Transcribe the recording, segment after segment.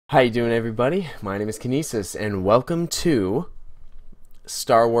How you doing, everybody? My name is Kinesis, and welcome to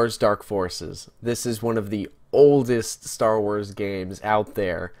Star Wars Dark Forces. This is one of the oldest Star Wars games out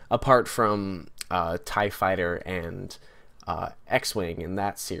there, apart from TIE Fighter and X-Wing in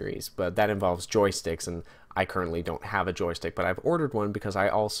that series, but that involves joysticks, and I currently don't have a joystick, but I've ordered one because I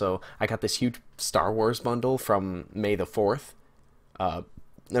got this huge Star Wars bundle from May the 4th.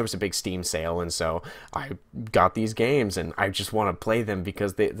 There was a big Steam sale, and so I got these games, and I just want to play them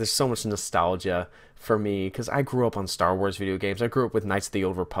because there's so much nostalgia for me, because I grew up on Star Wars video games. I grew up with Knights of the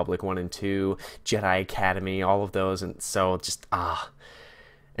Old Republic 1 and 2, Jedi Academy, all of those, and so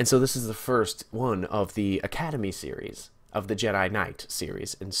And so this is the first one of the Academy series, of the Jedi Knight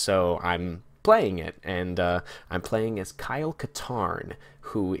series, and so I'm playing it, and I'm playing as Kyle Katarn,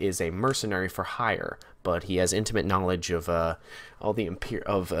 who is a mercenary for hire, but he has intimate knowledge of all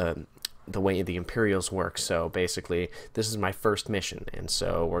the the way the Imperials work. So basically, this is my first mission, and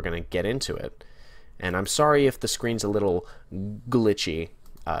so we're gonna get into it. And I'm sorry if the screen's a little glitchy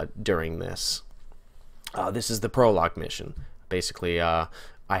during this. This is the prologue mission. Basically, I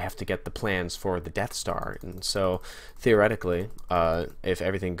have to get the plans for the Death Star, and so theoretically, if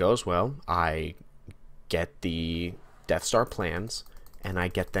everything goes well, I get the Death Star plans, and I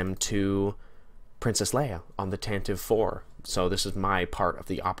get them to Princess Leia on the Tantive 4. So this is my part of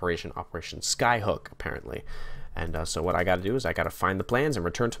the Operation Skyhook, apparently. And so what I got to do is I got to find the plans and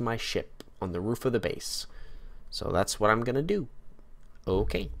return to my ship on the roof of the base. So that's what I'm gonna do.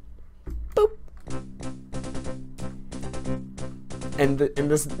 Okay. Boop. And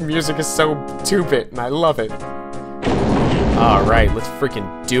this music is so 2-bit, and I love it. All right, let's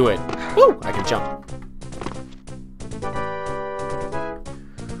freaking do it. Woo! I can jump.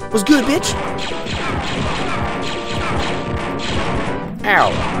 What's good, bitch?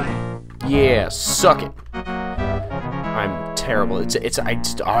 Ow. Yeah, suck it. I'm terrible.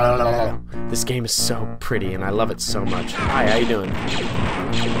 This game is so pretty, and I love it so much. Hi, how you doing?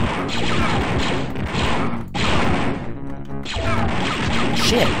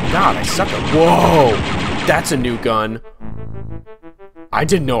 Shit, God, I suck at— Whoa! That's a new gun. I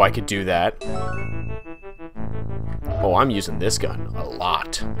didn't know I could do that. Oh, I'm using this gun a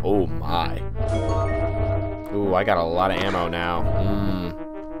lot. Oh my. Ooh, I got a lot of ammo now.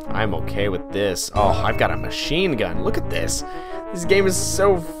 I'm okay with this. Oh, I've got a machine gun. Look at this. This game is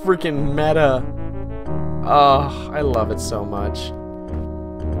so freaking meta. Oh, I love it so much.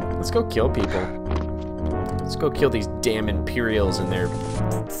 Let's go kill people. Let's go kill these damn Imperials and their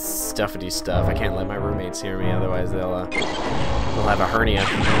stuffity stuff. I can't let my roommates hear me, otherwise they'll have a hernia.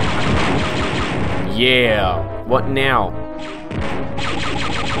 Yeah. What now?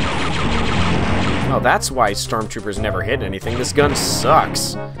 Oh, that's why stormtroopers never hit anything. This gun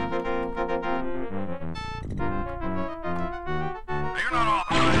sucks.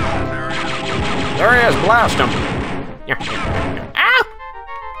 There he is. Blast him. Ah!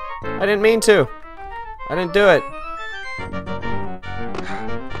 I didn't mean to. I didn't do it.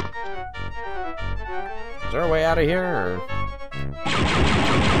 Is there a way out of here, or?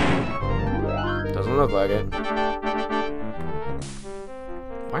 Doesn't look like it.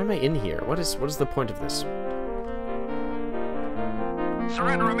 Why am I in here? What is the point of this?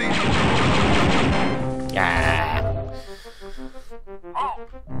 Surrender immediately. Yeah.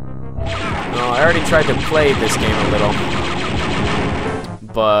 No, I already tried to play this game a little,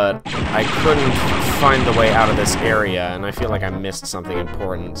 but I couldn't find the way out of this area, and I feel like I missed something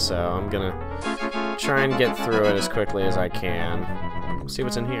important, so I'm gonna try and get through it as quickly as I can. Let's see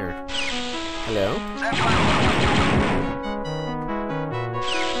what's in here. Hello?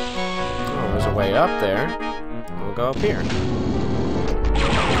 Oh, there's a way up there. We'll go up here.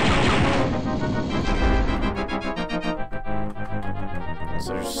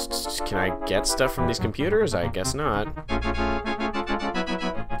 So can I get stuff from these computers? I guess not.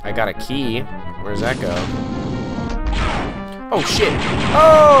 I got a key. Where does that go? Oh, shit!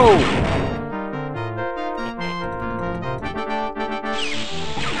 Oh!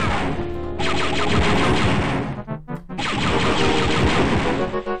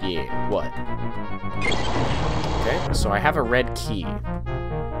 Yeah, what? Okay, so I have a red key.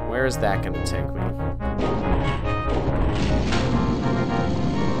 Where is that gonna take me?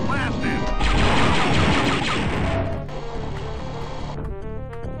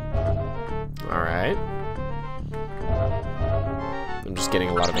 Alright. I'm just getting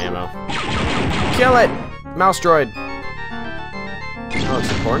a lot of ammo. Kill it! Mouse droid! Oh,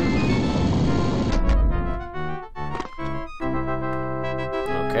 it's important.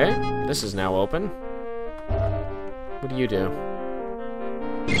 Okay, this is now open. What do you do?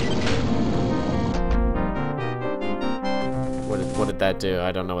 What did that do?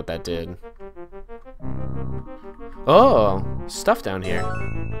 I don't know what that did. Oh, stuff down here.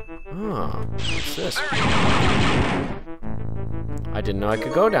 Oh, what's this? I didn't know I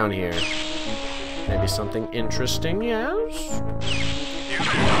could go down here. Maybe something interesting, yes?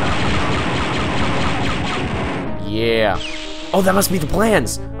 Yeah. Oh, that must be the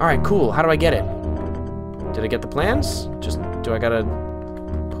plans! Alright, cool. How do I get it? Did I get the plans? Just, do I gotta...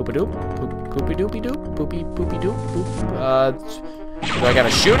 Poop-a-doop? Poopy-doopy-doop? Poopy-doop? Poop? Do I gotta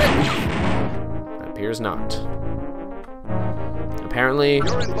shoot it? It appears not. Apparently...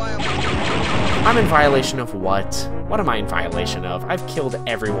 I'm in violation of what? What am I in violation of? I've killed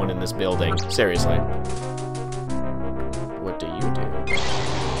everyone in this building. Seriously. What do you do?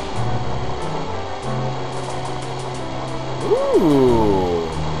 Ooh.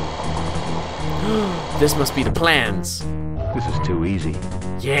 This must be the plans. This is too easy.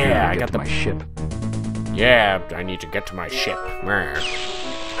 Yeah, I got my ship. Yeah, I need to get to my ship.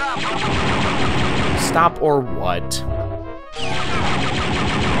 Stop or what?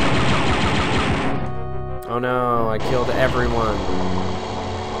 Oh no, I killed everyone.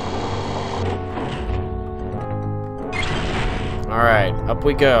 Alright, up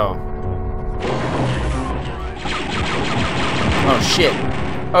we go. Oh shit.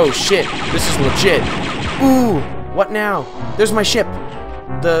 Oh shit, this is legit. Ooh, what now? There's my ship.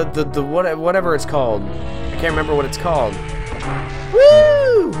 Whatever it's called. I can't remember what it's called.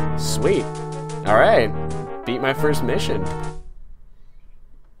 Woo! Sweet. Alright, beat my first mission.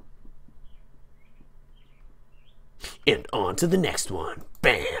 And on to the next one.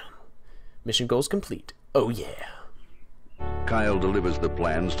 Bam! Mission goals complete. Oh yeah. Kyle delivers the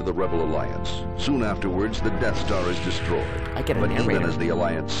plans to the Rebel Alliance. Soon afterwards, the Death Star is destroyed. But even as the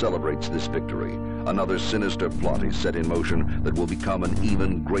Alliance celebrates this victory, another sinister plot is set in motion that will become an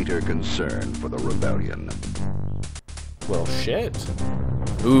even greater concern for the Rebellion. Well, shit.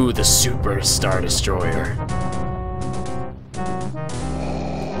 Ooh, the Super Star Destroyer.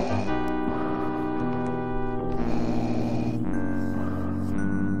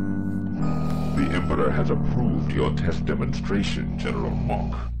 The Emperor has approved your test demonstration, General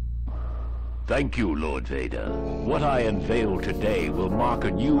Monk. Thank you, Lord Vader. What I unveil today will mark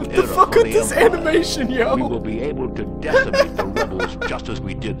a new era the fuck for with the this Empire. animation, yo? We will be able to decimate the rebels just as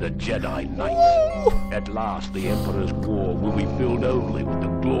we did the Jedi Knights. At last, the Emperor's war will be filled only with the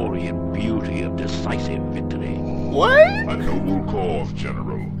glory and beauty of decisive victory. What? A noble cause,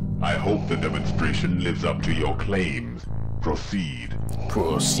 General. I hope the demonstration lives up to your claims. Proceed.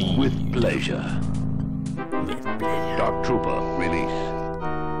 Proceed. With pleasure. With pleasure. Dark Trooper, release.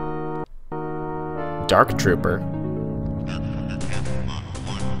 Dark Trooper.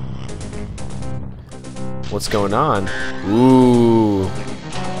 What's going on? Ooh.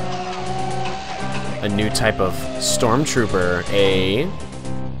 A new type of stormtrooper, eh?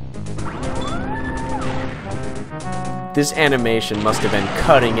 This animation must have been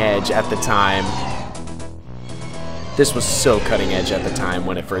cutting edge at the time. This was so cutting edge at the time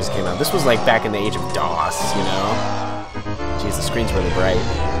when it first came out. This was like back in the age of DOS, you know? Jeez, the screen's really bright.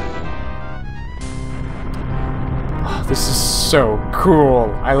 Oh, this is so cool.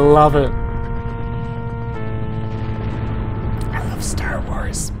 I love it. I love Star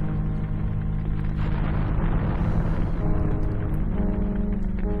Wars.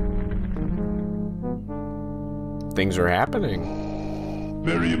 Things are happening.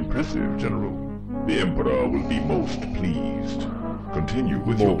 Very impressive, General. The Emperor will be most pleased. Continue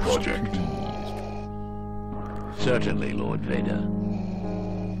with your project. Certainly, Lord Vader.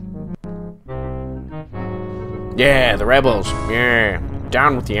 Yeah, the rebels. Yeah,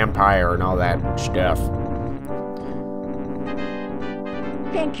 down with the Empire and all that stuff.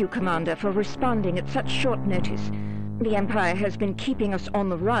 Thank you, Commander, for responding at such short notice. The Empire has been keeping us on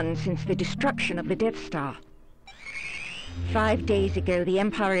the run since the destruction of the Death Star. 5 days ago, the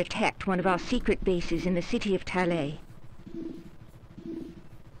Empire attacked one of our secret bases in the city of Talay.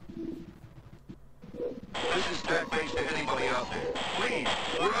 This is Tech Base to anybody out there. Please,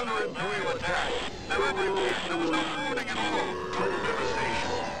 we're under Imperial attack. There was no warning at all. Total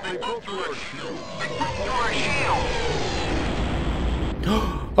devastation. They broke through our shield. They broke through our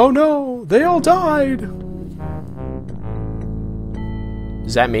shield! Oh no, they all died!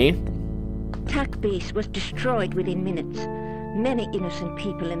 Is that me? TAC base was destroyed within minutes. Many innocent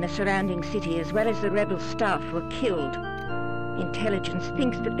people in the surrounding city, as well as the rebel staff, were killed. Intelligence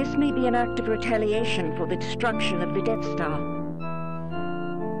thinks that this may be an act of retaliation for the destruction of the Death Star.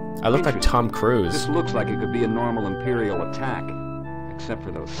 I look like Tom Cruise. This looks like it could be a normal Imperial attack, except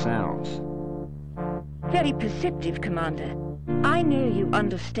for those sounds. Very perceptive, Commander. I know you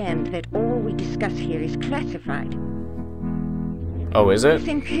understand that all we discuss here is classified. Oh, is it? This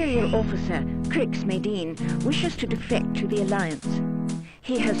Imperial officer, CRUZ wishes to defect to the Alliance.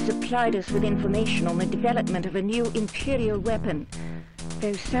 He has supplied us with information on the development of a new Imperial weapon.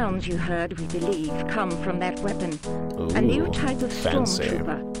 Those sounds you heard, we believe, come from that weapon. Ooh, a new type of fancy.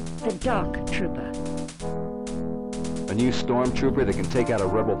 stormtrooper, the Dark Trooper. A new stormtrooper that can take out a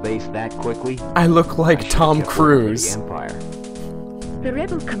rebel base that quickly? I look like I should've Tom kept working for Cruise. the Empire. The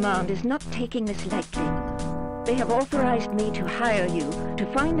Rebel Command is not taking this lightly. They have authorized me to hire you to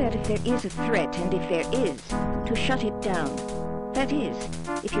find out if there is a threat, and if there is, to shut it down. That is,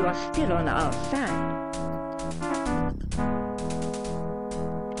 if you are still on our side.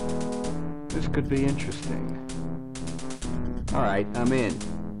 This could be interesting. Alright, I'm in.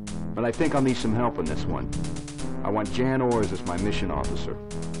 But I think I'll need some help on this one. I want Jan Ors as my mission officer.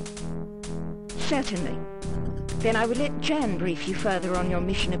 Certainly. Then I will let Jan brief you further on your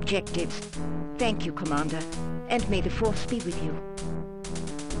mission objectives. Thank you, Commander, and may the Force be with you.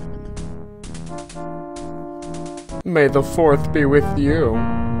 May the 4th be with you.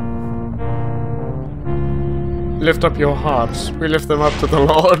 Lift up your hearts. We lift them up to the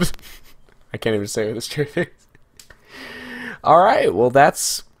Lord. I can't even say what this truth is. Alright, well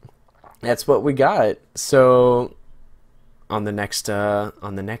that's what we got. So on the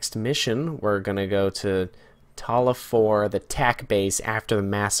next mission, we're gonna go to Tala 4, the TAC base after the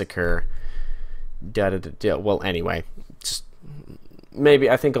massacre. Well, anyway, just maybe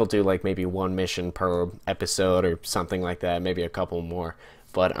I think I'll do like maybe one mission per episode or something like that. Maybe a couple more,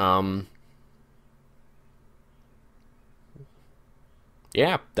 but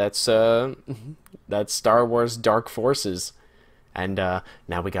yeah, that's Star Wars Dark Forces, and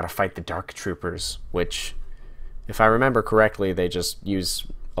now we gotta fight the Dark Troopers, which, if I remember correctly, they just use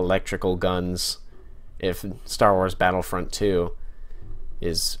electrical guns. If Star Wars Battlefront 2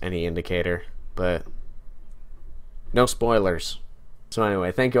 is any indicator, but no spoilers. So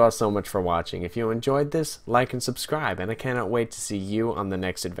anyway, thank you all so much for watching. If you enjoyed this, like and subscribe, and I cannot wait to see you on the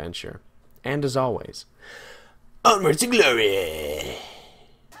next adventure. And as always, onwards to glory!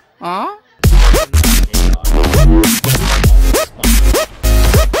 Huh?